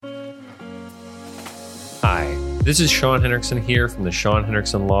Hi, this is Sean Hendrickson here from the Sean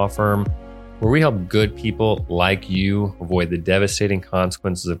Hendrickson Law Firm, where we help good people like you avoid the devastating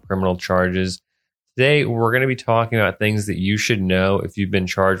consequences of criminal charges. Today, we're going to be talking about things that you should know if you've been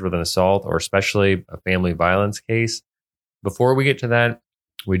charged with an assault or especially a family violence case. Before we get to that,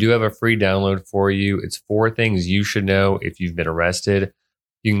 we do have a free download for you. It's 4 things you should know if you've been arrested.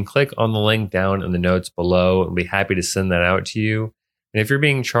 You can click on the link down in the notes below and be happy to send that out to you. And if you're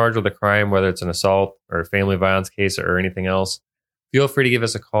being charged with a crime, whether it's an assault or a family violence case or anything else, feel free to give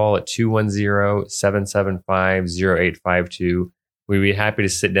us a call at 210-775-0852. We'd be happy to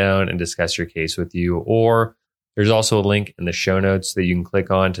sit down and discuss your case with you. Or there's also a link in the show notes that you can click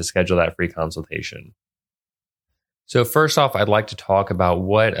on to schedule that free consultation. So first off, I'd like to talk about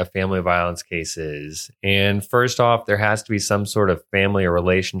what a family violence case is. And first off, there has to be some sort of family or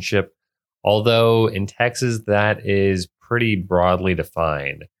relationship, although in Texas, that is pretty broadly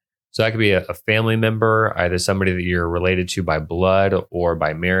defined. So that could be a family member, either somebody that you're related to by blood or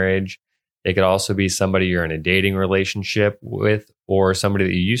by marriage. It could also be somebody you're in a dating relationship with, or somebody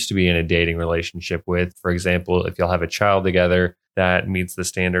that you used to be in a dating relationship with. For example, if you'll have a child together, that meets the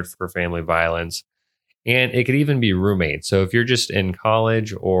standard for family violence. And it could even be roommates. So if you're just in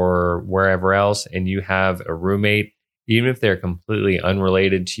college or wherever else and you have a roommate, even if they're completely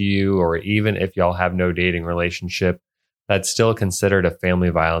unrelated to you, or even if y'all have no dating relationship, that's still considered a family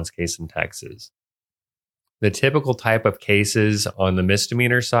violence case in Texas. The typical type of cases on the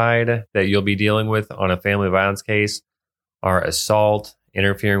misdemeanor side that you'll be dealing with on a family violence case are assault,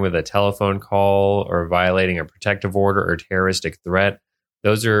 interfering with a telephone call, or violating a protective order or terroristic threat.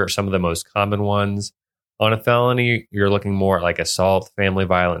 Those are some of the most common ones. On a felony, you're looking more at like assault, family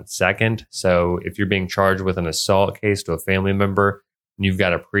violence second. So if you're being charged with an assault case to a family member, and you've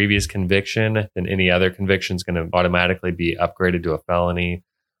got a previous conviction, then any other conviction is going to automatically be upgraded to a felony.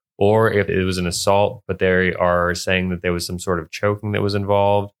 Or if it was an assault, but they are saying that there was some sort of choking that was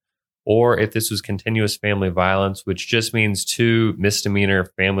involved. Or if this was continuous family violence, which just means 2 misdemeanor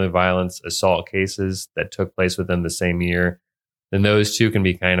family violence assault cases that took place within the same year, then those 2 can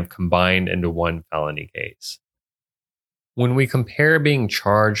be kind of combined into one felony case. When we compare being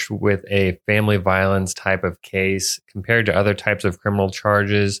charged with a family violence type of case compared to other types of criminal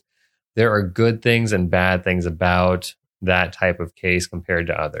charges, there are good things and bad things about that type of case compared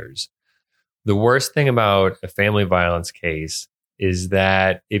to others. The worst thing about a family violence case is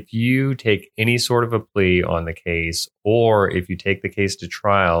that if you take any sort of a plea on the case, or if you take the case to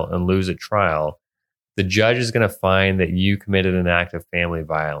trial and lose at trial, the judge is going to find that you committed an act of family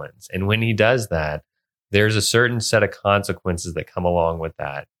violence. And when he does that, there's a certain set of consequences that come along with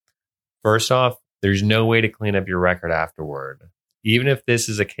that. First off, there's no way to clean up your record afterward. Even if this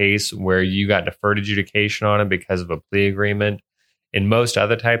is a case where you got deferred adjudication on it because of a plea agreement, in most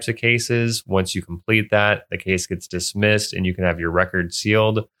other types of cases, once you complete that, the case gets dismissed and you can have your record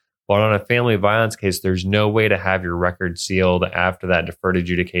sealed. But on a family violence case, there's no way to have your record sealed after that deferred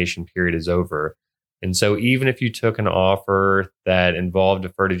adjudication period is over. And so even if you took an offer that involved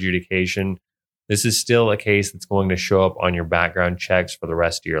deferred adjudication, this is still a case that's going to show up on your background checks for the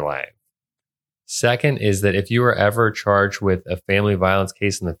rest of your life. Second is that if you are ever charged with a family violence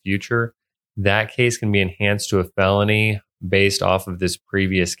case in the future, that case can be enhanced to a felony based off of this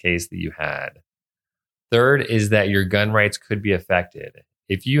previous case that you had. Third is that your gun rights could be affected.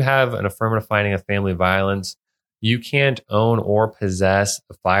 If you have an affirmative finding of family violence, you can't own or possess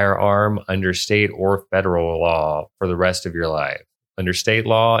a firearm under state or federal law for the rest of your life. Under state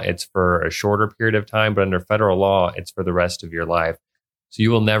law, it's for a shorter period of time, but under federal law, it's for the rest of your life. So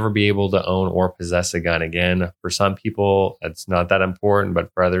you will never be able to own or possess a gun again. For some people, it's not that important, but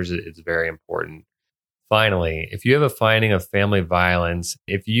for others, it's very important. Finally, if you have a finding of family violence,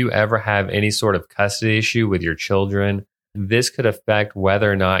 if you ever have any sort of custody issue with your children, this could affect whether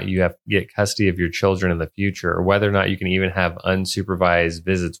or not you have get custody of your children in the future, or whether or not you can even have unsupervised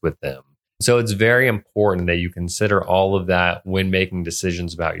visits with them. So it's very important that you consider all of that when making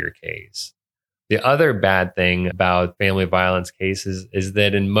decisions about your case. The other bad thing about family violence cases is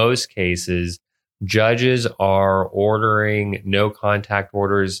that in most cases, judges are ordering no contact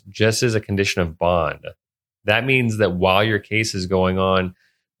orders just as a condition of bond. That means that while your case is going on,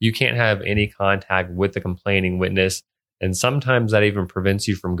 you can't have any contact with the complaining witness, and sometimes that even prevents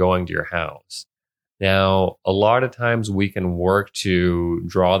you from going to your house. Now, a lot of times we can work to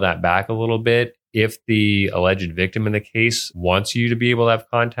draw that back a little bit if the alleged victim in the case wants you to be able to have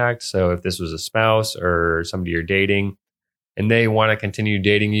contact. So if this was a spouse or somebody you're dating and they want to continue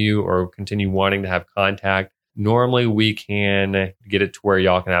dating you or continue wanting to have contact, normally we can get it to where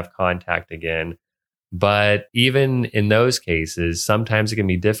y'all can have contact again. But even in those cases, sometimes it can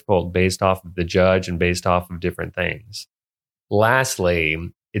be difficult based off of the judge and based off of different things.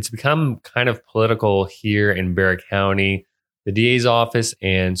 Lastly, it's become kind of political here in Bexar County. The DA's office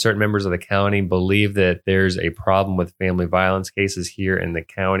and certain members of the county believe that there's a problem with family violence cases here in the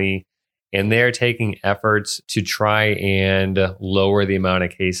county, and they're taking efforts to try and lower the amount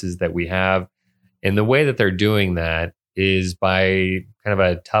of cases that we have. And the way that they're doing that is by kind of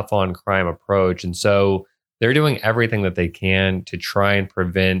a tough on crime approach. And so they're doing everything that they can to try and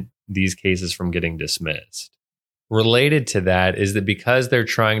prevent these cases from getting dismissed. Related to that is that because they're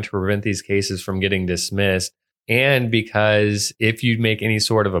trying to prevent these cases from getting dismissed, and because if you make any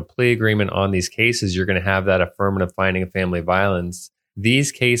sort of a plea agreement on these cases, you're going to have that affirmative finding of family violence,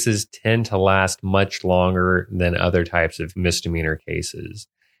 these cases tend to last much longer than other types of misdemeanor cases.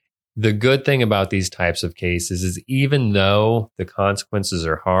 The good thing about these types of cases is even though the consequences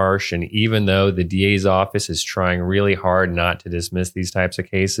are harsh and even though the DA's office is trying really hard not to dismiss these types of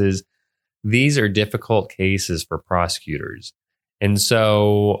cases, these are difficult cases for prosecutors. And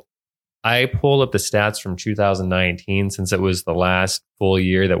so I pulled up the stats from 2019 since it was the last full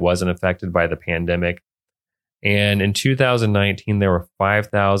year that wasn't affected by the pandemic. And in 2019, there were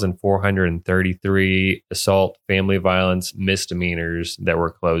 5,433 assault, family violence misdemeanors that were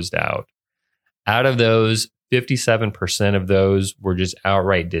closed out. Out of those, 57% of those were just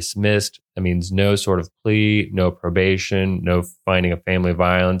outright dismissed. That means no sort of plea, no probation, no finding of family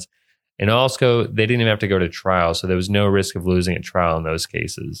violence. And also, they didn't even have to go to trial, so there was no risk of losing at trial in those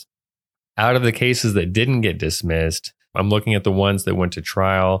cases. Out of the cases that didn't get dismissed, I'm looking at the ones that went to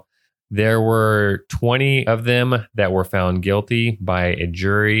trial. There were 20 of them that were found guilty by a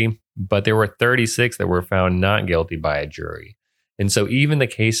jury, but there were 36 that were found not guilty by a jury. And so even the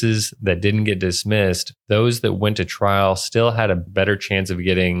cases that didn't get dismissed, those that went to trial still had a better chance of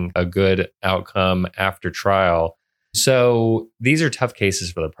getting a good outcome after trial. So these are tough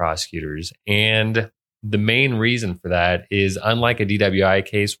cases for the prosecutors. And the main reason for that is, unlike a DWI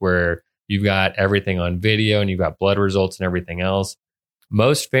case where you've got everything on video and you've got blood results and everything else,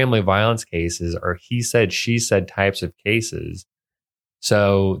 most family violence cases are he said, she said types of cases.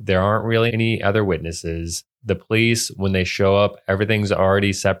 So there aren't really any other witnesses. The police, when they show up, everything's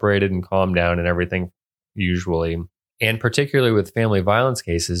already separated and calmed down and everything usually. And particularly with family violence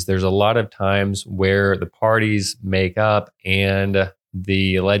cases, there's a lot of times where the parties make up and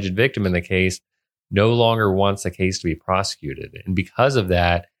the alleged victim in the case no longer wants the case to be prosecuted. And because of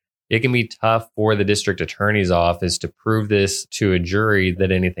that, it can be tough for the district attorney's office to prove this to a jury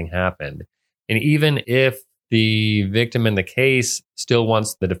that anything happened. And even if the victim in the case still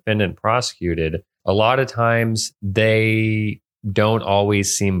wants the defendant prosecuted, a lot of times they don't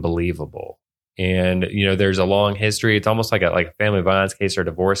always seem believable. And, there's a long history. It's almost like a family violence case or a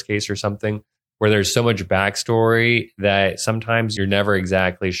divorce case or something where there's so much backstory that sometimes you're never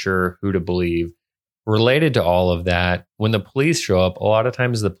exactly sure who to believe. Related to all of that, when the police show up, a lot of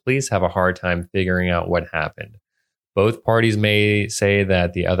times the police have a hard time figuring out what happened. Both parties may say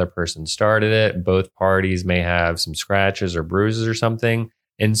that the other person started it. Both parties may have some scratches or bruises or something.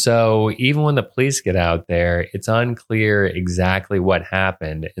 And so even when the police get out there, it's unclear exactly what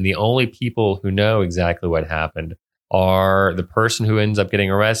happened. And the only people who know exactly what happened are the person who ends up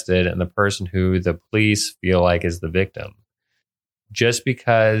getting arrested and the person who the police feel like is the victim. Just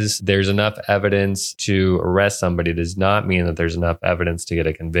because there's enough evidence to arrest somebody does not mean that there's enough evidence to get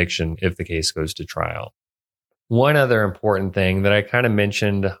a conviction if the case goes to trial. One other important thing that I kind of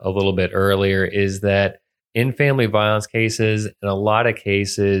mentioned a little bit earlier is that in family violence cases, in a lot of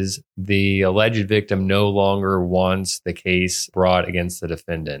cases, the alleged victim no longer wants the case brought against the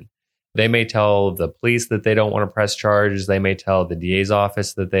defendant. They may tell the police that they don't want to press charges. They may tell the DA's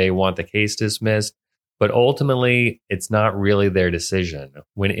office that they want the case dismissed. But ultimately, it's not really their decision.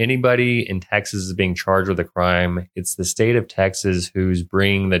 When anybody in Texas is being charged with a crime, it's the state of Texas who's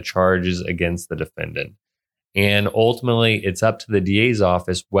bringing the charges against the defendant. And ultimately, it's up to the DA's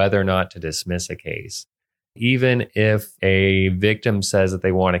office whether or not to dismiss a case. Even if a victim says that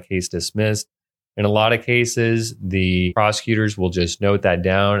they want a case dismissed, in a lot of cases, the prosecutors will just note that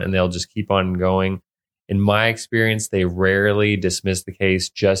down and they'll just keep on going. In my experience, they rarely dismiss the case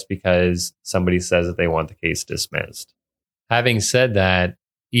just because somebody says that they want the case dismissed. Having said that,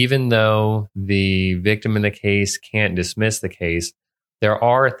 even though the victim in the case can't dismiss the case, there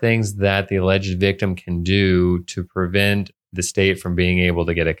are things that the alleged victim can do to prevent the state from being able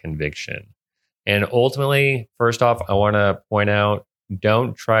to get a conviction. And ultimately, first off, I want to point out,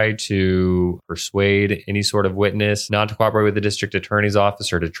 don't try to persuade any sort of witness not to cooperate with the district attorney's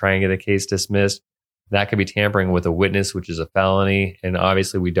office or to try and get a case dismissed. That could be tampering with a witness, which is a felony. And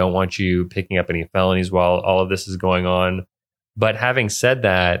obviously, we don't want you picking up any felonies while all of this is going on. But having said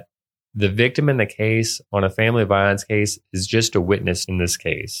that, the victim in the case on a family violence case is just a witness in this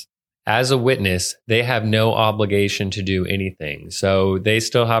case. As a witness, they have no obligation to do anything. So they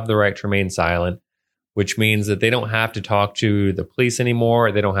still have the right to remain silent, which means that they don't have to talk to the police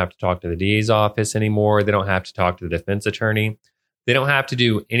anymore. They don't have to talk to the DA's office anymore. They don't have to talk to the defense attorney. They don't have to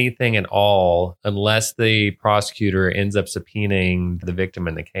do anything at all unless the prosecutor ends up subpoenaing the victim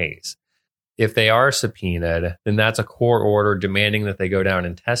in the case. If they are subpoenaed, then that's a court order demanding that they go down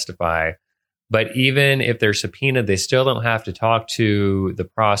and testify. But even if they're subpoenaed, they still don't have to talk to the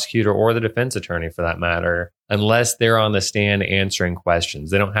prosecutor or the defense attorney for that matter, unless they're on the stand answering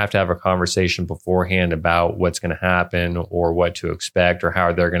questions. They don't have to have a conversation beforehand about what's going to happen or what to expect or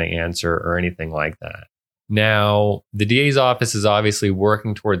how they're going to answer or anything like that. Now, the DA's office is obviously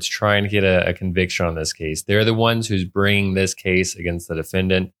working towards trying to get a conviction on this case. They're the ones who's bringing this case against the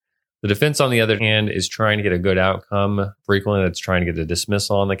defendant. The defense, on the other hand, is trying to get a good outcome. Frequently, that's trying to get a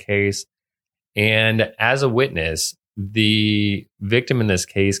dismissal on the case. And as a witness, the victim in this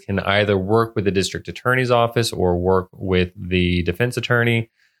case can either work with the district attorney's office or work with the defense attorney.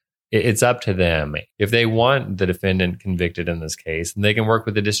 It's up to them. If they want the defendant convicted in this case, then they can work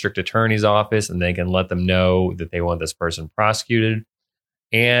with the district attorney's office and they can let them know that they want this person prosecuted.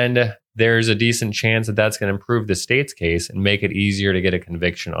 And there's a decent chance that that's going to improve the state's case and make it easier to get a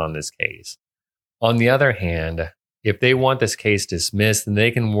conviction on this case. On the other hand, if they want this case dismissed, then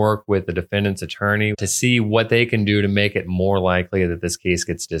they can work with the defendant's attorney to see what they can do to make it more likely that this case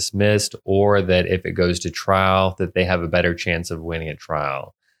gets dismissed, or that if it goes to trial, that they have a better chance of winning at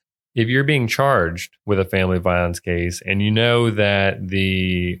trial. If you're being charged with a family violence case and you know that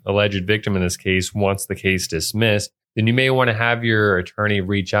the alleged victim in this case wants the case dismissed, then you may want to have your attorney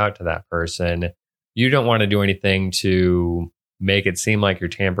reach out to that person. You don't want to do anything to make it seem like you're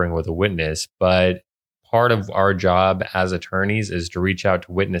tampering with a witness, but part of our job as attorneys is to reach out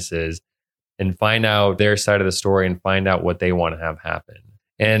to witnesses and find out their side of the story and find out what they want to have happen.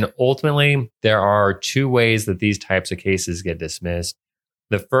 And ultimately, there are two ways that these types of cases get dismissed.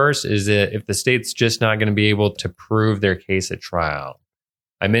 The first is that if the state's just not going to be able to prove their case at trial.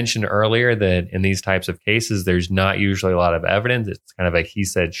 I mentioned earlier that in these types of cases, there's not usually a lot of evidence. It's kind of a he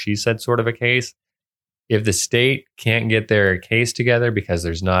said, she said sort of a case. If the state can't get their case together because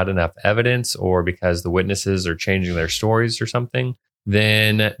there's not enough evidence or because the witnesses are changing their stories or something,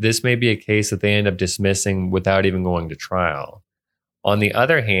 then this may be a case that they end up dismissing without even going to trial. On the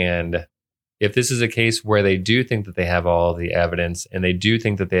other hand, if this is a case where they do think that they have all the evidence and they do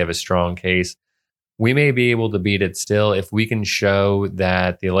think that they have a strong case, we may be able to beat it still if we can show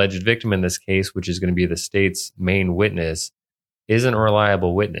that the alleged victim in this case, which is going to be the state's main witness, isn't a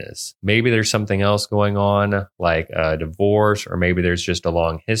reliable witness. Maybe there's something else going on, like a divorce, or maybe there's just a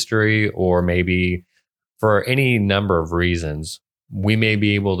long history, or maybe for any number of reasons, we may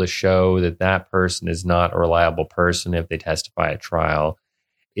be able to show that that person is not a reliable person if they testify at trial.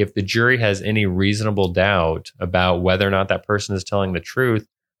 If the jury has any reasonable doubt about whether or not that person is telling the truth,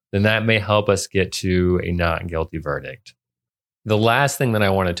 then that may help us get to a not guilty verdict. The last thing that I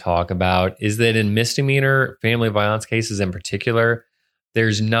want to talk about is that in misdemeanor family violence cases in particular,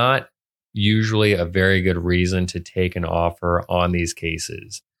 there's not usually a very good reason to take an offer on these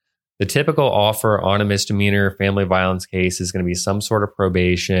cases. The typical offer on a misdemeanor family violence case is going to be some sort of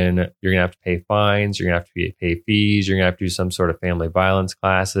probation. You're going to have to pay fines. You're going to have to pay fees. You're going to have to do some sort of family violence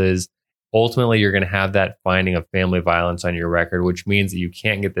classes. Ultimately, you're going to have that finding of family violence on your record, which means that you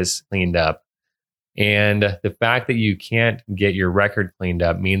can't get this cleaned up. And the fact that you can't get your record cleaned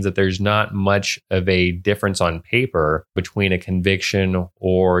up means that there's not much of a difference on paper between a conviction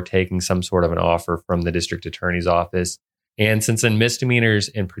or taking some sort of an offer from the district attorney's office. And since in misdemeanors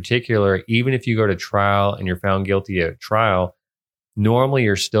in particular, even if you go to trial and you're found guilty at trial, normally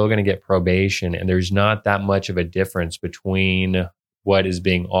you're still going to get probation. And there's not that much of a difference between what is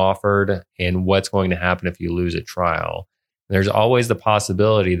being offered and what's going to happen if you lose at trial. There's always the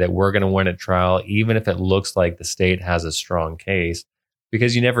possibility that we're going to win at trial, even if it looks like the state has a strong case,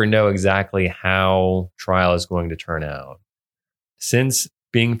 because you never know exactly how trial is going to turn out. Since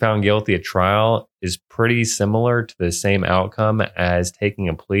being found guilty at trial is pretty similar to the same outcome as taking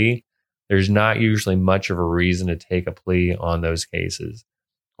a plea, there's not usually much of a reason to take a plea on those cases.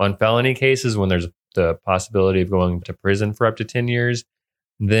 On felony cases, when there's the possibility of going to prison for up to 10 years,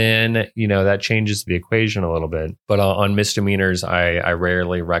 then, that changes the equation a little bit. But on misdemeanors, I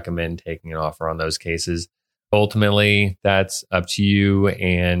rarely recommend taking an offer on those cases. Ultimately, that's up to you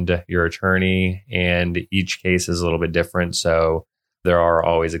and your attorney, and each case is a little bit different. So there are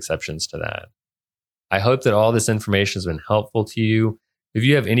always exceptions to that. I hope that all this information has been helpful to you. If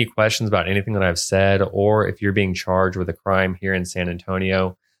you have any questions about anything that I've said, or if you're being charged with a crime here in San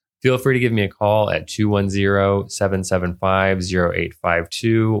Antonio, feel free to give me a call at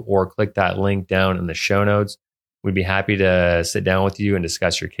 210-775-0852 or click that link down in the show notes. We'd be happy to sit down with you and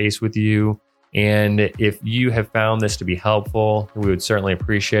discuss your case with you. And if you have found this to be helpful, we would certainly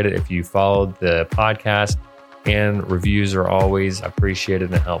appreciate it if you followed the podcast, and reviews are always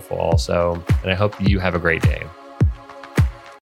appreciated and helpful also. And I hope you have a great day.